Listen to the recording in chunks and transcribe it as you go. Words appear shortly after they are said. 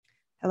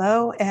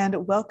Hello,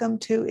 and welcome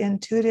to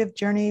Intuitive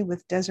Journey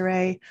with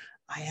Desiree.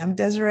 I am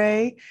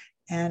Desiree,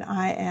 and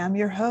I am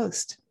your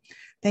host.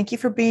 Thank you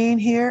for being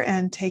here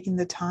and taking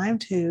the time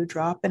to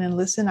drop in and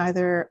listen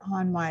either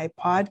on my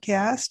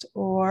podcast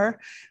or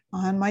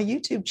on my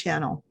YouTube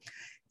channel.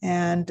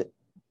 And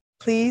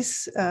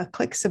please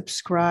click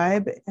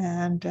subscribe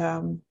and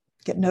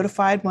get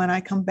notified when I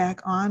come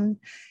back on.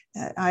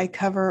 I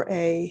cover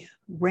a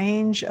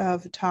range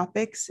of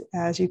topics.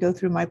 As you go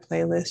through my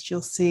playlist,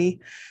 you'll see.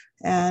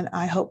 And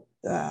I hope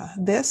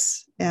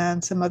this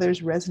and some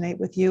others resonate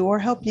with you or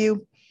help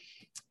you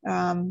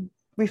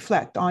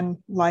reflect on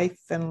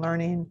life and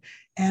learning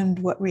and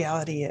what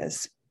reality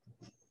is.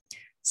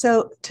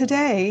 So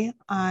today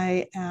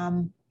I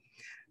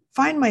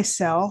find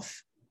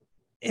myself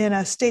in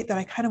a state that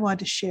I kind of wanted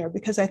to share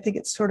because I think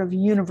it's sort of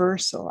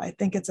universal. I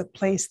think it's a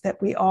place that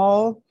we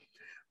all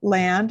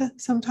land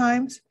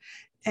sometimes.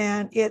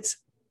 And it's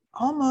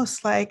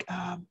almost like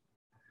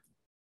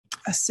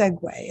a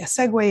segue. A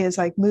segue is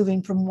like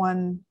moving from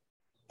one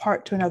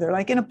part to another.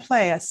 Like in a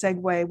play, a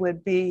segue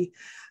would be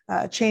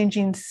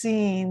changing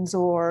scenes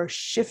or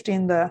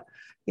shifting the,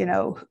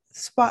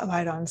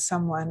 spotlight on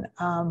someone.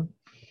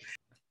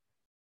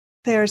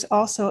 There's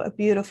also a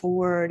beautiful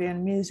word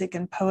in music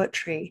and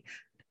poetry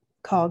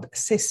called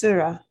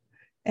caesura,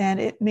 and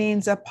it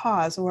means a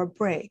pause or a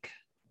break.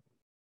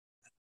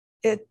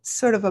 It's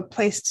sort of a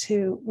place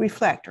to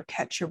reflect or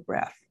catch your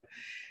breath.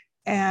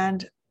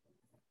 And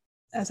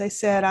as I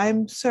said,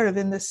 I'm sort of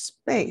in this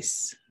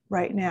space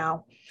right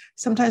now.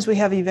 Sometimes we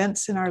have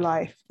events in our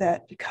life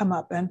that come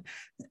up and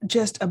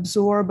just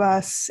absorb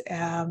us,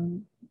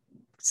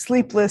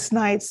 sleepless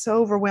nights,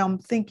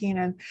 overwhelmed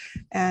thinking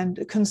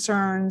and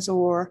concerns,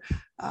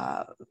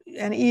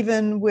 and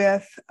even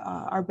with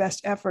our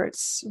best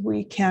efforts,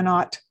 we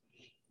cannot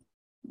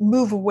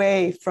move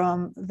away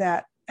from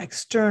that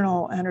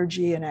external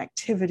energy and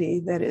activity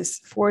that is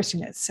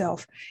forcing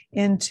itself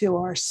into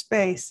our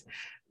space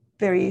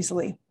very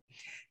easily.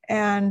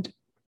 And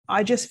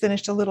I just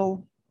finished a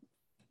little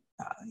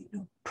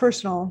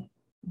personal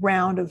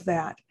round of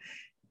that.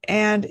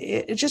 And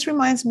it just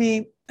reminds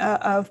me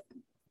of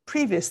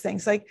previous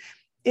things. Like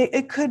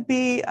it could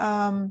be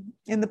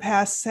in the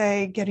past,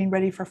 say, getting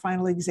ready for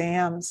final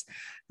exams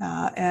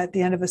at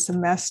the end of a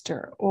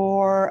semester,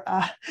 or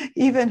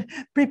even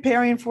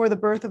preparing for the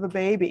birth of a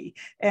baby.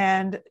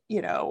 And,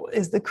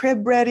 is the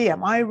crib ready?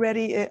 Am I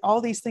ready?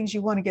 All these things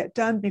you want to get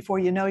done before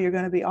you know you're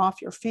going to be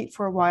off your feet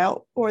for a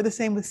while. Or the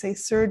same with, say,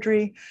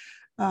 surgery.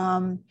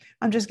 I'm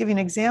just giving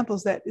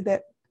examples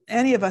that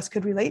any of us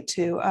could relate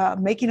to,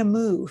 making a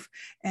move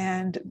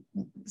and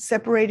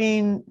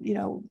separating,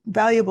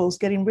 valuables,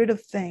 getting rid of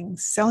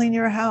things, selling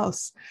your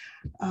house.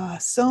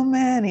 So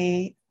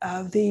many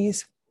of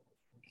these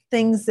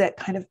things that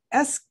kind of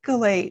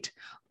escalate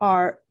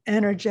our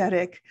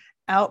energetic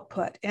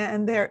output,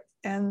 and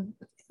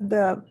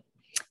the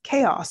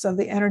chaos of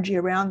the energy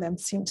around them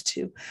seems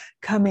to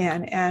come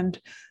in,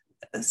 and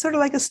sort of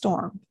like a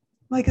storm,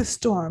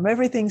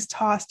 everything's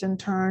tossed and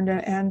turned,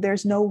 and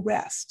there's no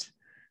rest.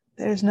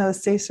 There's no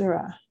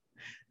caesura.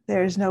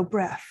 There's no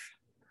breath.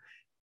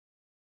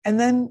 And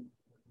then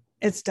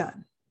it's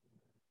done.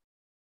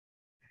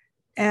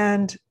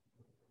 And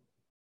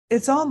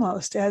it's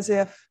almost as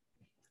if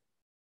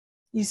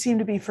you seem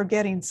to be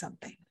forgetting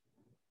something.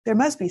 There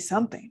must be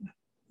something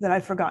that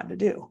I've forgotten to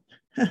do.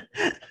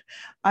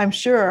 I'm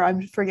sure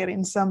I'm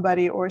forgetting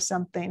somebody or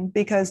something,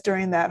 because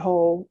during that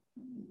whole,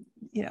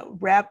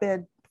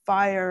 rapid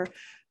fire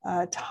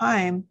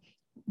time,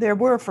 there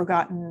were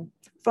forgotten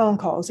phone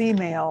calls,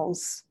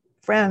 emails,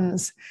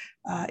 friends,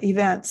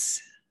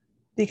 events,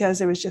 because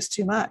there was just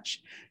too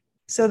much.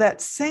 So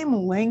that same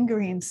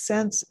lingering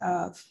sense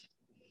of,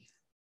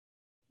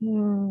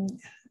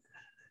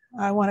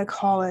 I want to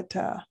call it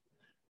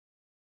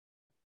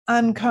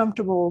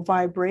uncomfortable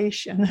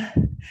vibration,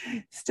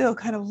 still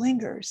kind of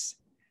lingers.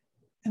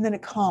 And then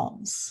it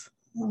calms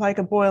like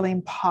a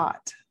boiling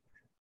pot.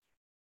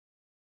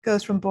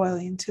 Goes from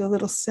boiling to a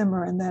little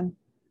simmer, and then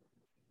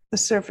the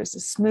surface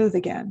is smooth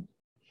again.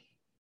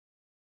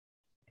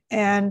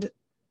 And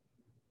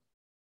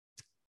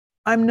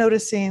I'm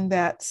noticing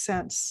that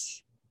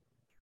sense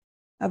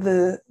of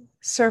the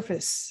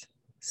surface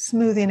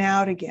smoothing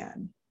out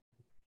again.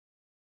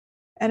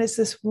 And it's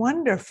this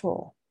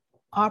wonderful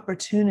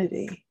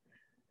opportunity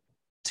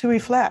to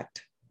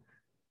reflect,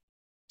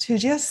 to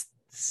just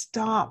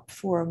stop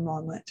for a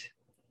moment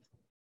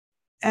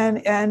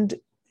and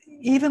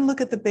even look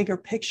at the bigger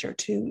picture,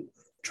 to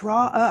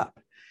draw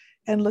up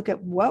and look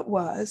at what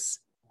was,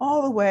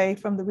 all the way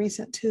from the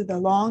recent to the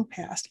long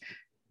past,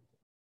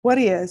 what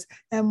is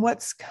and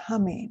what's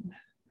coming,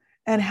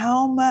 and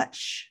how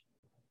much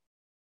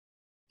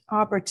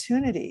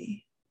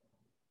opportunity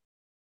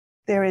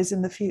there is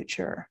in the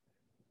future.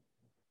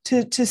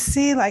 To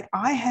see, like,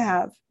 I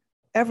have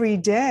every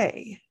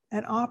day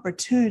an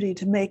opportunity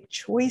to make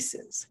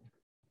choices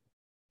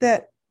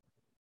that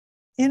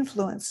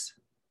influence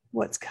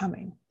what's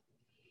coming.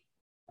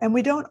 And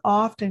we don't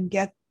often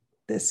get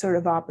this sort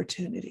of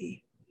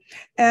opportunity.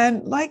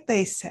 And like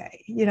they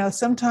say,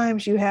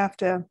 sometimes you have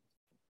to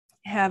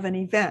have an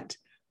event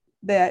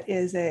that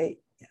is a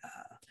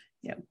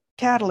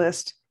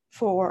catalyst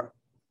for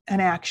an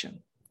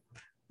action.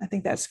 I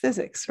think that's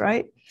physics,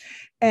 right?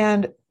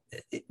 And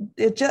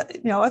it just,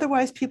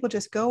 otherwise people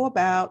just go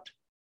about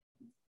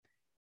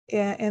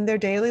in their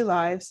daily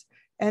lives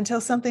until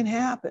something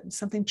happens,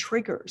 something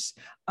triggers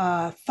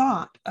a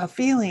thought, a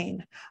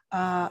feeling,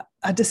 a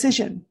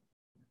decision.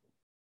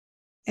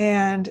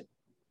 And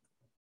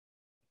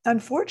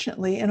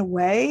unfortunately, in a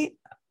way,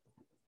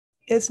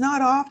 it's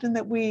not often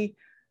that we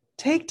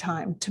take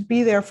time to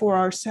be there for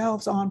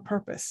ourselves on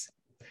purpose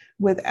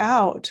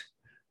without,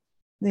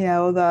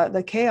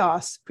 the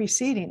chaos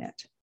preceding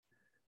it.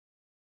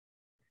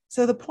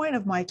 So the point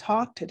of my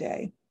talk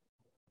today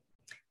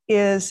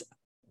is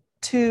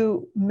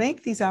to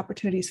make these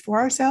opportunities for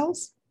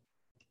ourselves,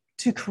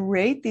 to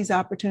create these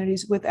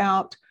opportunities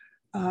without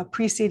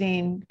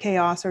preceding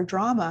chaos or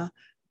drama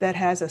that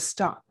has us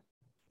stop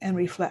and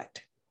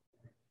reflect.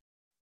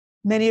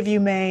 Many of you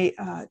may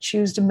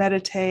choose to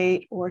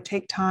meditate or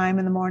take time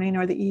in the morning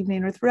or the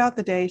evening or throughout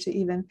the day to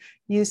even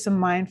use some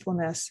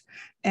mindfulness.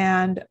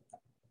 And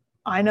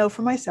I know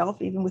for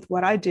myself, even with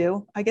what I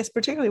do, I guess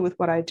particularly with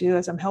what I do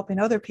as I'm helping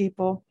other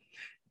people,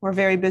 we're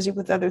very busy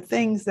with other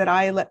things, that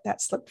I let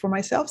that slip for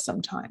myself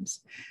sometimes.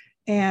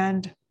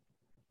 And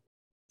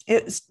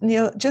it's,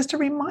 just a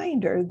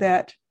reminder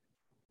that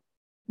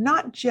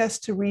not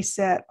just to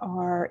reset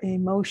our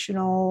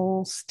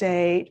emotional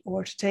state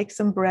or to take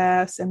some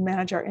breaths and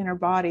manage our inner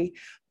body,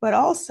 but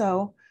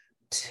also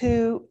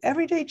to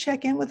every day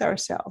check in with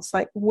ourselves.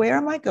 Like, where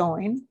am I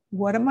going?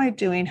 What am I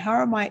doing? How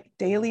are my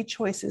daily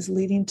choices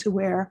leading to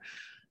where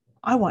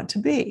I want to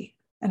be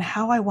and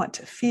how I want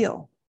to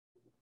feel?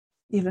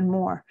 Even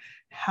more,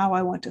 how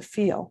I want to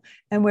feel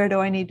and where do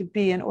I need to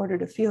be in order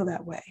to feel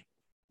that way?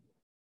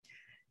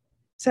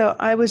 So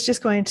I was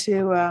just going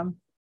to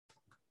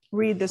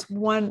read this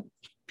one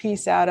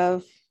piece out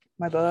of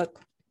my book.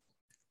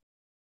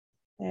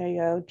 There you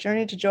go,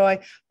 Journey to Joy,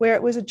 where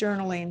it was a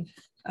journaling,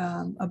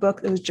 a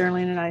book that was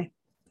journaling, and I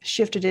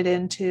shifted it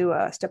into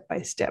a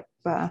step-by-step,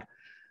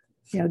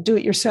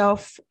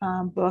 do-it-yourself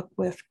book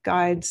with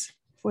guides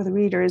for the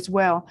reader as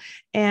well.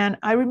 And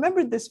I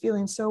remembered this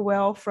feeling so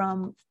well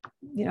from,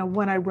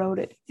 when I wrote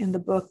it in the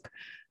book,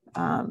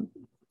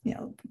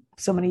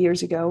 so many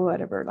years ago,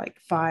 whatever, like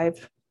five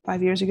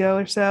years ago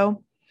or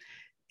so.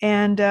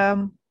 And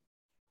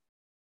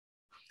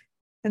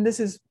this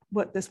is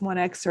what this one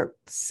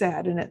excerpt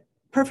said, and it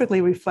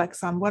perfectly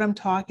reflects on what I'm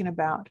talking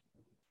about.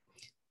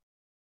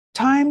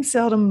 Time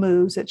seldom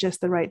moves at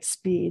just the right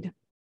speed.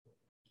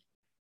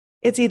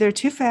 It's either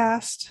too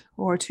fast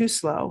or too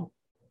slow.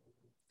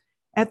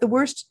 At the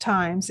worst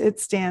times, it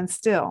stands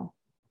still.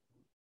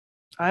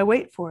 I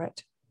wait for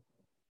it.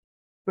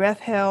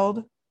 Breath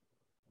held,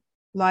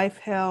 life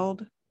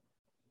held,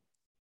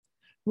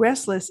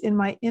 restless in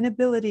my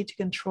inability to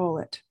control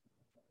it.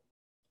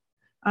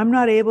 I'm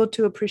not able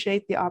to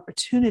appreciate the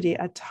opportunity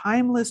a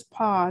timeless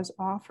pause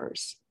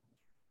offers.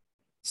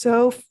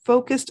 So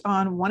focused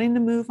on wanting to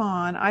move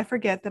on, I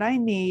forget that I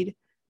need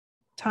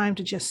time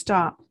to just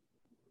stop,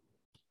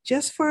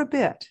 just for a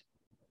bit,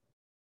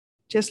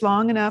 just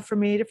long enough for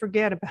me to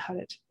forget about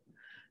it,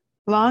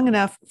 long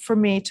enough for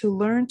me to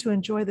learn to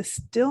enjoy the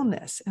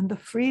stillness and the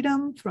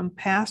freedom from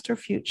past or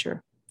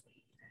future,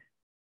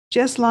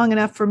 just long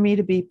enough for me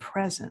to be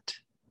present.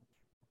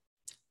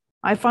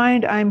 I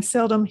find I'm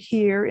seldom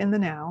here in the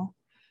now.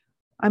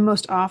 I'm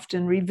most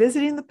often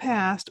revisiting the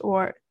past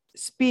or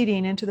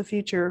speeding into the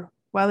future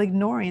while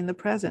ignoring the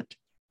present.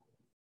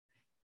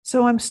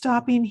 So I'm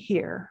stopping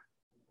here,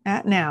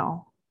 at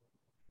now,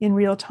 in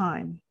real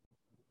time.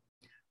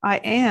 I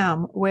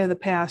am where the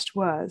past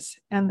was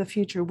and the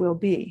future will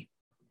be.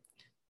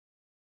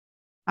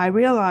 I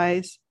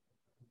realize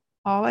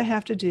all I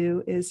have to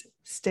do is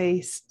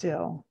stay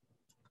still.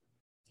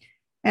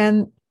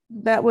 And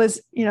that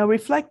was,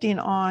 reflecting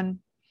on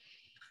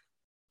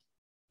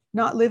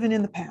not living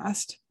in the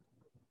past,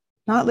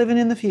 not living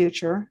in the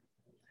future,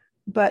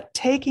 but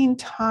taking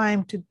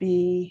time to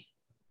be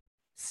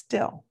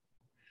still,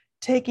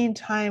 taking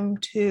time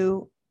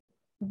to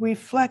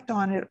reflect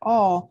on it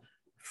all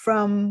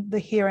from the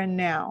here and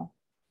now,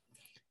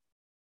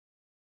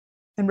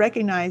 and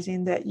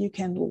recognizing that you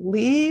can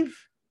leave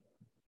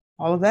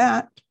all of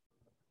that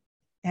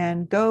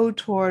and go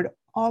toward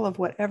all of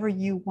whatever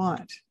you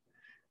want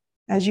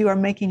as you are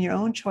making your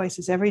own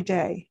choices every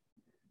day,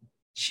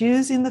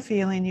 choosing the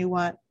feeling you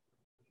want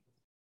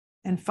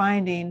and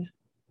finding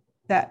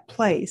that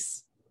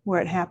place where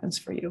it happens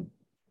for you.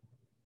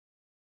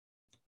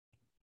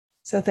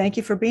 So thank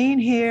you for being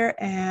here,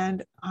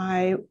 and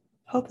I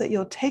hope that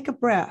you'll take a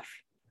breath.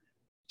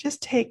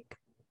 Just take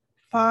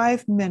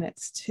 5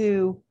 minutes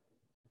to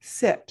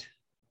sit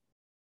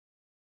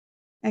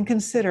and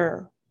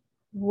consider,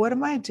 what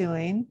am I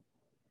doing?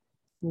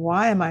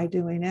 Why am I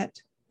doing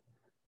it?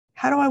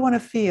 How do I want to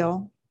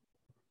feel?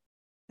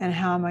 And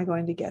how am I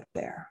going to get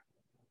there?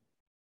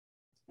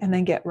 And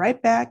then get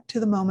right back to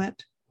the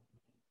moment.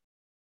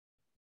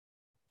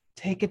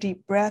 Take a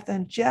deep breath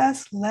and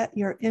just let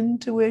your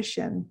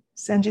intuition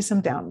send you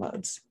some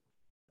downloads.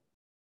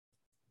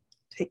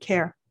 Take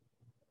care.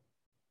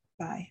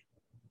 Bye.